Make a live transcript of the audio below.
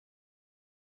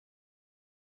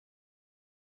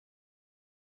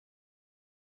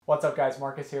What's up, guys?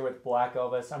 Marcus here with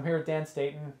BlackOvis. I'm here with Dan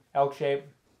Staton, Elkshape,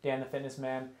 Dan the Fitness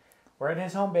Man. We're at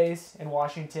his home base in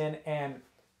Washington, and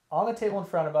on the table in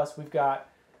front of us, we've got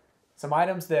some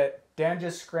items that Dan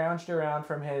just scrounged around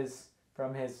from his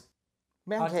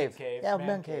man hunting cave. Yeah,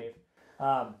 man cave.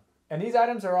 And these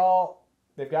items are all,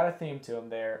 they've got a theme to them.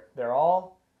 They're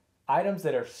all items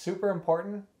that are super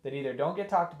important that either don't get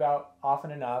talked about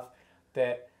often enough,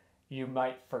 that you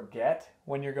might forget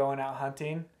when you're going out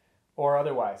hunting, or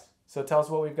otherwise. So tell us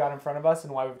what we've got in front of us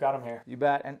and why we've got them here. You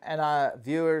bet. And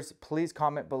viewers, please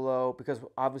comment below, because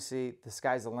obviously the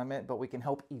sky's the limit, but we can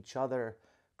help each other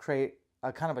create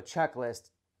a kind of a checklist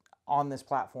on this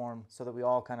platform so that we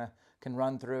all kind of can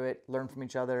run through it, learn from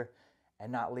each other,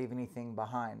 and not leave anything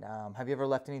behind. Have you ever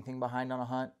left anything behind on a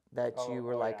hunt that you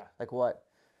were like, yeah. Like what?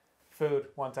 Food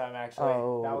one time, actually.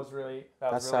 Oh, that was really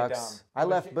sucks. dumb. I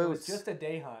left It boots. was just a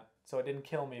day hunt, so it didn't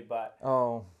kill me, but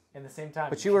in the same time.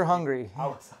 But you were hungry. I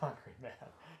was hungry, man.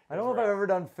 I don't know if I've ever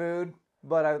done food,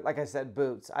 but like I said,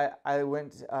 boots. I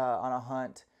went on a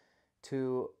hunt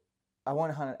I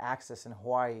went to hunt at Axis in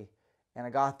Hawaii, and I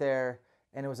got there,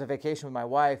 and it was a vacation with my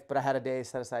wife, but I had a day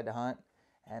set aside to hunt,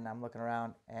 and I'm looking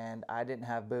around, and I didn't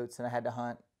have boots, and I had to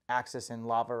hunt Axis in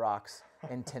lava rocks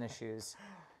in tennis shoes.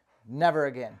 Never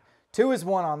again. 2 is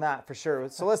 1 on that for sure.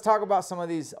 So let's talk about some of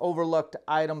these overlooked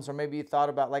items, or maybe you thought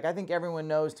about, like, I think everyone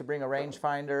knows to bring a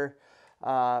rangefinder.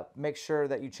 Make sure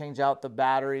that you change out the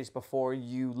batteries before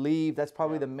you leave. That's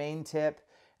probably the main tip.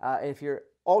 If you're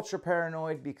ultra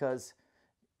paranoid, because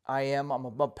I'm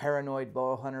a paranoid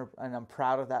bow hunter, and I'm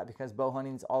proud of that, because bow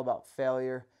hunting is all about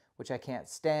failure, which I can't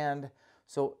stand.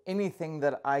 So anything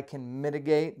that I can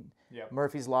mitigate,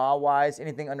 Murphy's Law wise,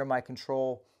 anything under my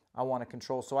control, I want to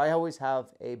control. So I always have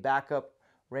a backup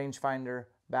rangefinder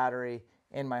battery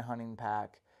in my hunting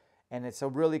pack. And it's a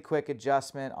really quick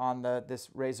adjustment on this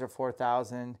Razor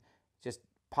 4000. Just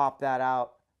pop that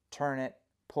out, turn it,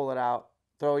 pull it out,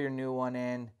 throw your new one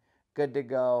in, good to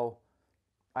go.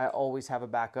 I always have a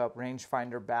backup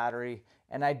rangefinder battery,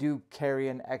 and I do carry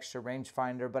an extra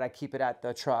rangefinder, but I keep it at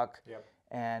the truck.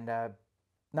 And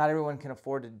not everyone can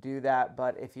afford to do that,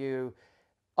 but if you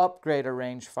upgrade a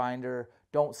rangefinder,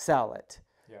 don't sell it.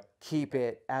 Keep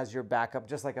it as your backup,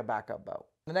 just like a backup bow.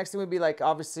 The next thing would be, like,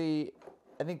 obviously,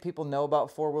 I think people know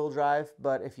about 4-wheel drive,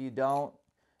 but if you don't,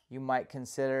 you might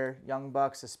consider, young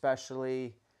bucks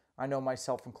especially, I know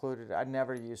myself included, I'd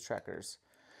never use Trekkers.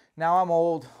 Now I'm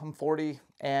old, I'm 40,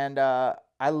 and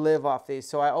I live off these.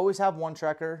 So I always have one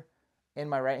Trekker in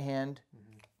my right hand,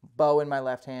 bow in my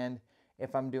left hand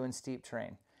if I'm doing steep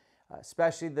terrain,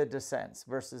 especially the descents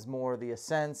versus more the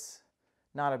ascents.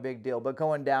 Not a big deal, but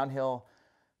going downhill,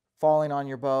 falling on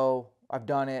your bow, I've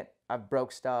done it, I've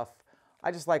broke stuff.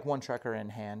 I just like one Trekker in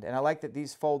hand, and I like that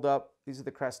these fold up. These are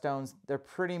the Creststones. They're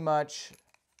pretty much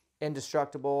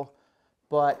indestructible,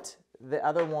 but the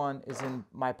other one is in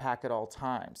my pack at all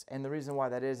times. And the reason why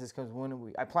that is because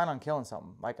I plan on killing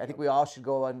something. Like, I think we all should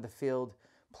go out in the field,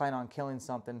 plan on killing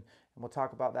something, and we'll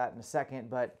talk about that in a second.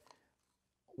 But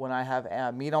when I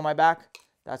have meat on my back,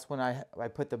 that's when I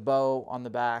put the bow on the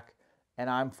back, and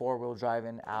I'm 4-wheel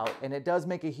driving out. And it does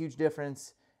make a huge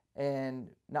difference in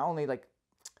not only, like,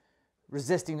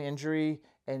 resisting injury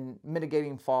and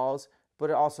mitigating falls, but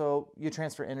it also, you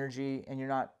transfer energy, and you're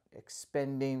not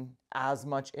expending as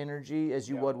much energy as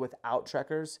you would without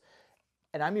Trekkers.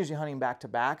 And I'm usually hunting back to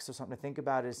back, so something to think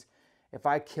about is, if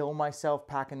I kill myself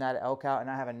packing that elk out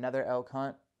and I have another elk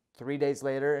hunt 3 days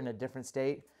later in a different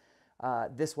state,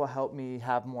 this will help me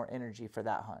have more energy for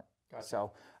that hunt.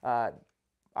 So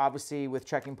obviously with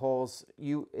trekking poles,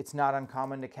 it's not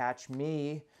uncommon to catch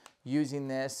me using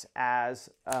this as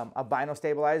a bino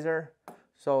stabilizer.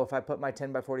 So if I put my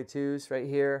 10x42s right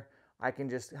here, I can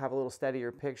just have a little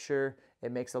steadier picture.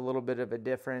 It makes a little bit of a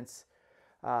difference.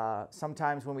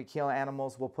 Sometimes when we kill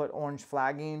animals, we'll put orange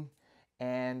flagging,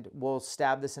 and we'll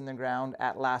stab this in the ground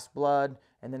at last blood,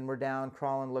 and then we're down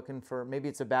crawling looking for, maybe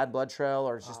it's a bad blood trail,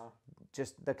 or it's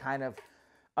just the kind of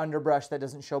underbrush that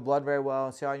doesn't show blood very well.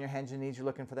 So on your hands and knees, you're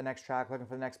looking for the next track, looking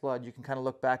for the next blood. You can kind of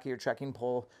look back at your trekking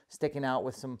pole sticking out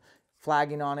with some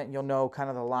flagging on it, and you'll know kind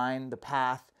of the line, the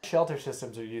path. Shelter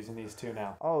systems are using these too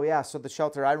now. Oh yeah, so the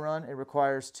shelter I run, it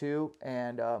requires 2.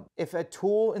 And if a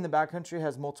tool in the backcountry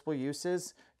has multiple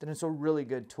uses, then it's a really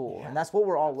good tool. And that's what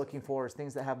we're all looking for, is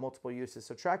things that have multiple uses.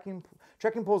 So trekking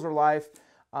poles are life.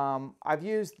 I've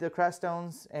used the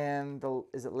Creststones and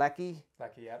is it Lecky?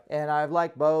 Lecky, yep. And I've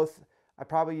liked both. I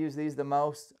probably use these the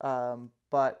most,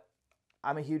 but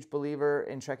I'm a huge believer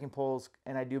in trekking poles,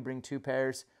 and I do bring 2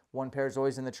 pairs. 1 pair is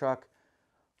always in the truck.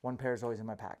 1 pair is always in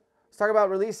my pack. Let's talk about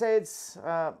release aids.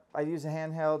 I use a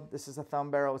handheld. This is a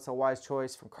thumb barrel. It's a Wise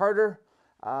Choice from Carter.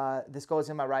 This goes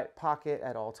in my right pocket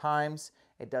at all times.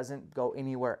 It doesn't go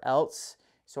anywhere else.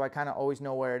 So I kind of always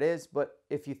know where it is. But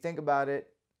if you think about it,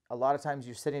 a lot of times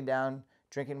you're sitting down,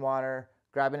 drinking water,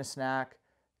 grabbing a snack,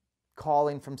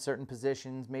 calling from certain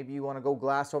positions. Maybe you want to go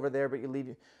glass over there, but you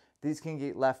leave. These can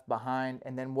get left behind.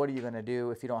 And then what are you going to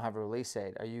do if you don't have a release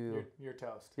aid? You're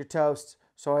toast. You're toast.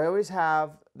 So I always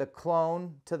have the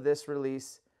clone to this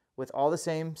release with all the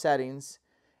same settings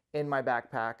in my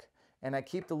backpack. And I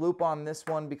keep the loop on this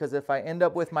one because if I end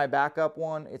up with my backup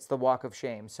one, it's the walk of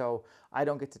shame. So I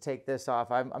don't get to take this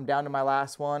off. I'm down to my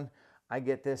last one. I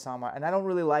get this on my, and I don't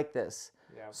really like this.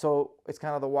 Yeah. So it's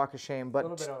kind of the walk of shame. But a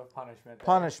little bit of a punishment. There.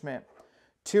 Punishment.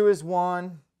 2 is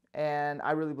 1, and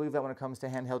I really believe that when it comes to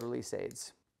handheld release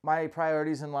aids. My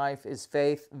priorities in life is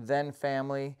faith, then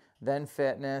family, then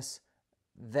fitness,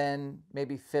 then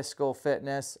maybe fiscal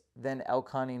fitness, then elk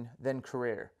hunting, then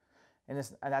career. And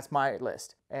that's my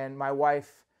list. And my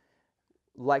wife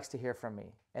likes to hear from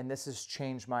me. And this has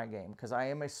changed my game because I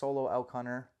am a solo elk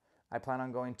hunter. I plan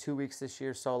on going 2 weeks this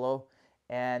year solo.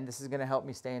 And this is going to help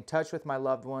me stay in touch with my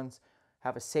loved ones,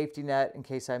 have a safety net in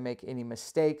case I make any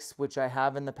mistakes, which I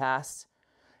have in the past.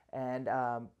 And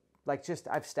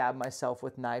I've stabbed myself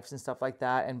with knives and stuff like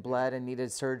that and bled and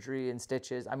needed surgery and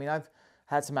stitches. I mean, I've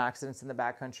had some accidents in the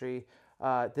backcountry.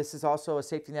 This is also a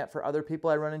safety net for other people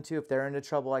I run into. If they're into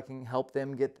trouble, I can help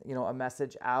them get a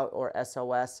message out or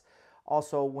SOS.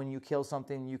 Also, when you kill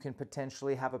something, you can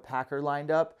potentially have a packer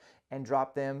lined up and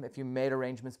drop them if you made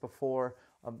arrangements before.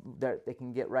 They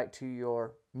can get right to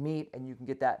your meat and you can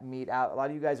get that meat out. A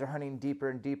lot of you guys are hunting deeper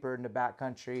and deeper into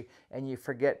backcountry and you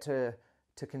forget to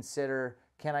consider,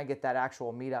 can I get that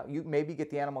actual meat out? You maybe get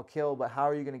the animal killed, but how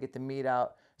are you going to get the meat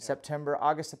out? Yeah.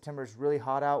 August, September is really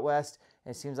hot out west.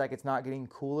 And it seems like it's not getting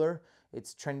cooler.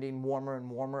 It's trending warmer and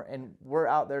warmer. And we're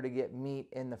out there to get meat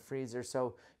in the freezer.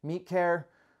 So meat care,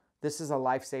 this is a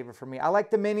lifesaver for me. I like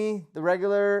the mini, the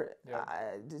regular. Yeah.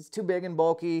 It's too big and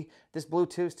bulky. This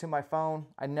Bluetooth's to my phone.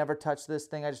 I never touch this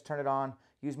thing. I just turn it on,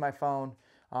 use my phone.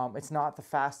 It's not the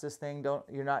fastest thing.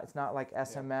 It's not like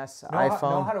SMS, iPhone.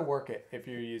 Know how to work it if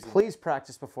you're using it. Please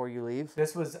practice before you leave.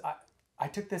 I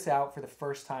took this out for the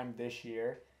first time this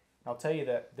year. I'll tell you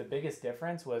that the biggest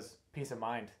difference was peace of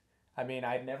mind. I mean,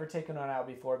 I'd never taken one out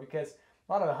before because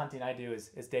a lot of the hunting I do is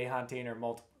day hunting or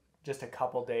just a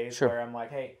couple days. Sure. Where I'm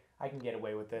like, hey, I can get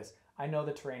away with this. I know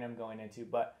the terrain I'm going into,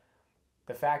 but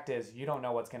the fact is you don't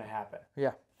know what's going to happen.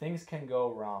 Yeah. Things can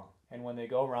go wrong. And when they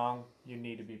go wrong, you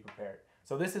need to be prepared.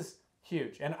 So this is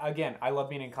huge. And again, I love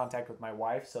being in contact with my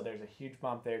wife, so there's a huge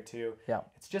bump there too. Yeah.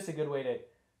 It's just a good way to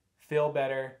feel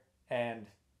better and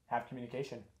have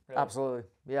communication. Really. Absolutely.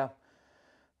 Yeah.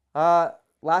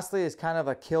 Lastly is kind of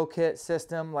a kill kit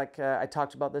system. Like I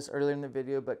talked about this earlier in the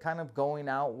video, but kind of going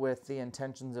out with the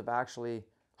intentions of actually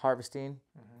harvesting,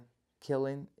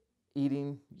 killing,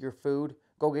 eating your food.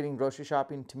 Go getting grocery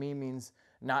shopping to me means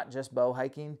not just bow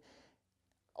hiking.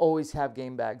 Always have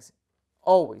game bags,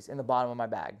 always in the bottom of my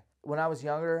bag. When I was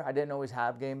younger, I didn't always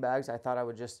have game bags. I thought I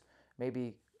would just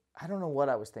maybe, I don't know what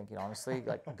I was thinking, honestly,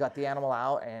 like gut the animal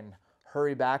out and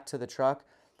hurry back to the truck.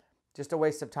 Just a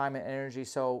waste of time and energy.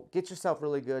 So get yourself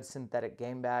really good synthetic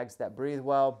game bags that breathe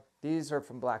well. These are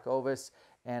from BlackOvis,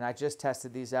 and I just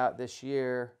tested these out this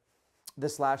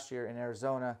last year in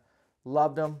Arizona.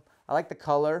 Loved them. I like the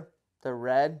color. They're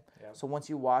red. Yep. So once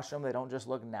you wash them, they don't just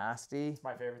look nasty. It's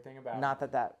my favorite thing about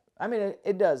them. I mean,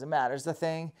 it does. It matters. The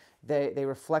thing, they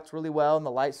reflect really well in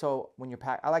the light. So when you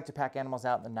I like to pack animals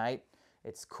out in the night.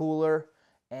 It's cooler,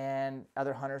 and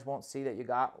other hunters won't see that you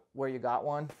got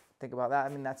one. Think about that. I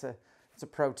mean, it's a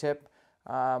pro tip.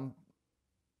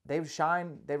 They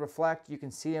shine, they reflect. You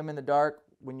can see them in the dark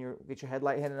when you get your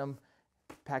headlight hitting them.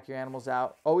 Pack your animals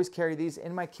out. Always carry these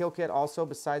in my kill kit also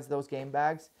besides those game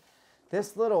bags.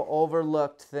 This little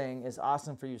overlooked thing is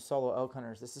awesome for you solo elk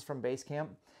hunters. This is from Base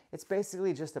Camp. It's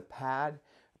basically just a pad,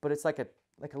 but it's like a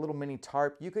little mini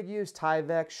tarp. You could use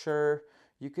Tyvek, sure.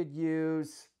 You could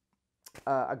use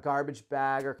a garbage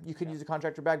bag, or you could use a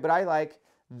contractor bag, but I like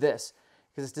this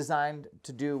because it's designed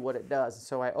to do what it does.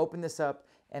 So I open this up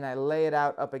and I lay it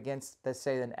out up against, let's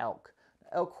say, an elk.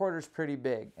 The elk quarter's pretty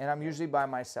big, and I'm usually by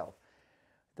myself.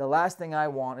 The last thing I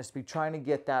want is to be trying to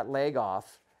get that leg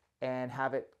off and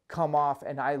have it come off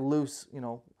and I loose,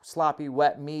 sloppy,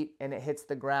 wet meat and it hits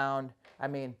the ground. I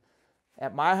mean,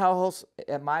 at my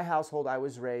household, I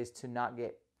was raised to not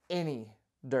get any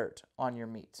dirt on your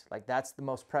meat. Like, that's the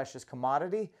most precious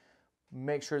commodity.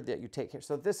 Make sure that you take care.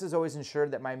 So this is always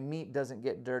ensured that my meat doesn't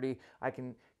get dirty. I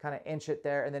can kind of inch it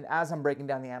there. And then as I'm breaking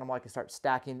down the animal, I can start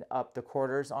stacking up the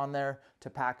quarters on there to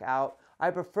pack out.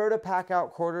 I prefer to pack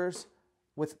out quarters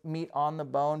with meat on the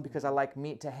bone because I like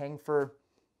meat to hang for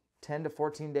 10 to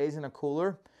 14 days in a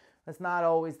cooler. That's not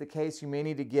always the case. You may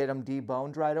need to get them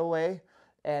deboned right away.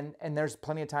 And there's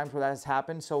plenty of times where that has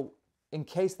happened. So in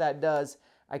case that does,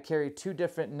 I carry 2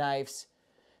 different knives.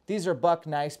 These are buck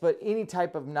knives, but any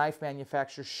type of knife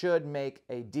manufacturer should make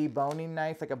a deboning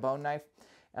knife, like a bone knife.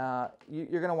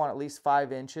 You're gonna want at least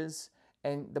 5 inches,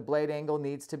 and the blade angle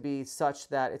needs to be such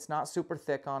that it's not super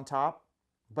thick on top,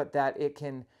 but that it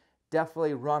can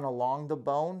definitely run along the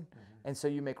bone. And so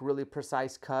you make really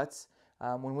precise cuts.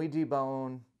 When we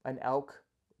debone an elk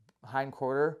hind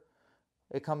quarter,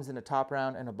 it comes in a top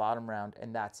round and a bottom round,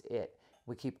 and that's it.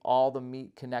 We keep all the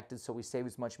meat connected so we save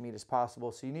as much meat as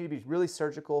possible. So you need to be really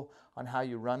surgical on how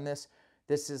you run this.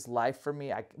 This is life for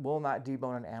me. I will not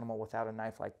debone an animal without a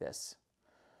knife like this.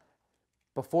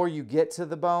 Before you get to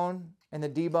the bone and the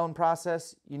debone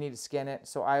process, you need to skin it.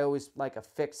 So I always like a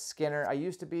fixed skinner. I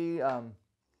used to be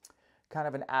kind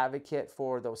of an advocate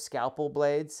for those scalpel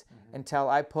blades until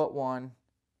I put one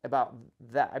about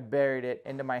that. I buried it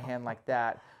into my hand like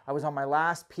that. I was on my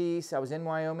last piece. I was in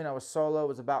Wyoming. I was solo. It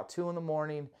was about 2 in the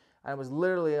morning. I was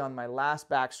literally on my last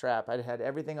back strap. I had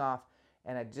everything off,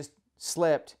 and I just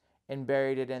slipped and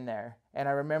buried it in there. And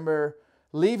I remember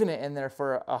leaving it in there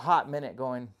for a hot minute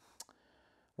going,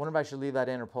 wonder if I should leave that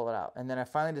in or pull it out. And then I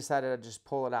finally decided I'd just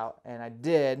pull it out. And I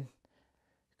did,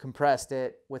 compressed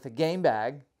it with a game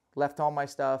bag, left all my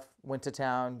stuff, went to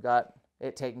town, got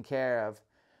it taken care of.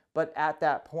 But at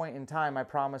that point in time, I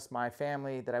promised my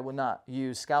family that I would not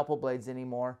use scalpel blades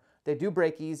anymore. They do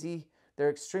break easy. They're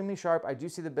extremely sharp. I do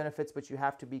see the benefits, but you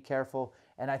have to be careful.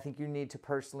 And I think you need to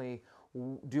personally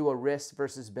do a risk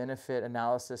versus benefit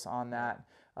analysis on that.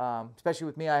 Especially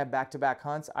with me, I have back-to-back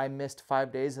hunts. I missed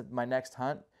 5 days of my next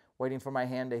hunt waiting for my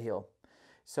hand to heal.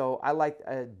 So I like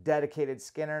a dedicated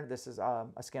skinner. This is a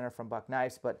skinner from Buck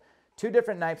Knives, but 2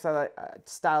 different knives,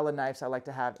 style of knives I like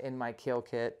to have in my kill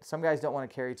kit. Some guys don't want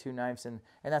to carry 2 knives, and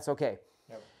that's okay.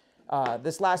 Yep.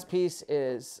 This last piece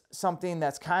is something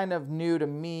that's kind of new to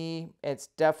me. It's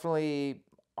definitely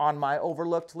on my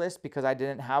overlooked list because I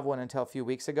didn't have one until a few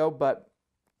weeks ago, but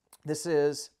this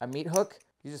is a meat hook.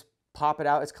 You just pop it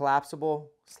out. It's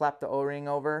collapsible. Slap the O-ring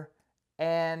over.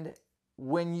 And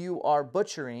when you are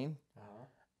butchering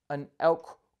an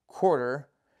elk quarter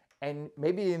and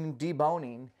maybe even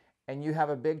deboning, and you have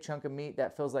a big chunk of meat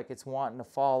that feels like it's wanting to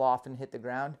fall off and hit the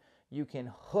ground, you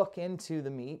can hook into the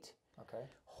meat,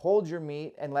 hold your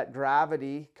meat, and let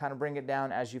gravity kind of bring it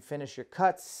down as you finish your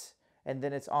cuts, and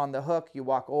then it's on the hook. You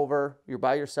walk over, you're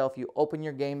by yourself, you open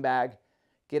your game bag,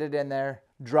 get it in there,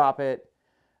 drop it.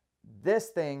 This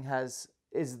thing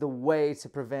is the way to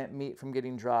prevent meat from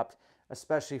getting dropped,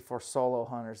 especially for solo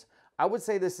hunters. I would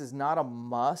say this is not a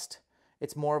must.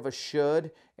 It's more of a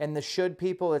should. And the should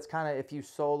people, it's kind of if you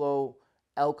solo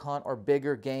elk hunt or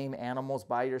bigger game animals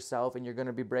by yourself and you're going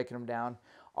to be breaking them down.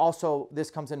 Also,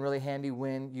 this comes in really handy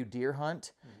when you deer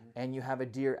hunt and you have a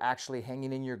deer actually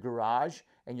hanging in your garage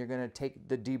and you're going to take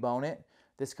the debone it.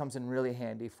 This comes in really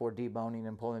handy for deboning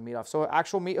and pulling the meat off. So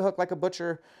actual meat hook like a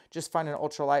butcher, just find an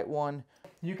ultralight one.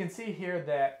 You can see here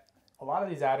that a lot of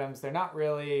these items, they're not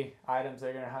really items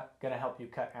that are going to help you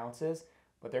cut ounces,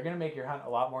 but they're going to make your hunt a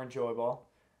lot more enjoyable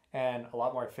and a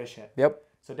lot more efficient. Yep.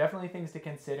 So definitely things to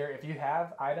consider. If you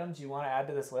have items you want to add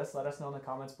to this list, let us know in the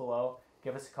comments below.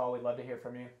 Give us a call. We'd love to hear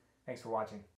from you. Thanks for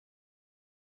watching.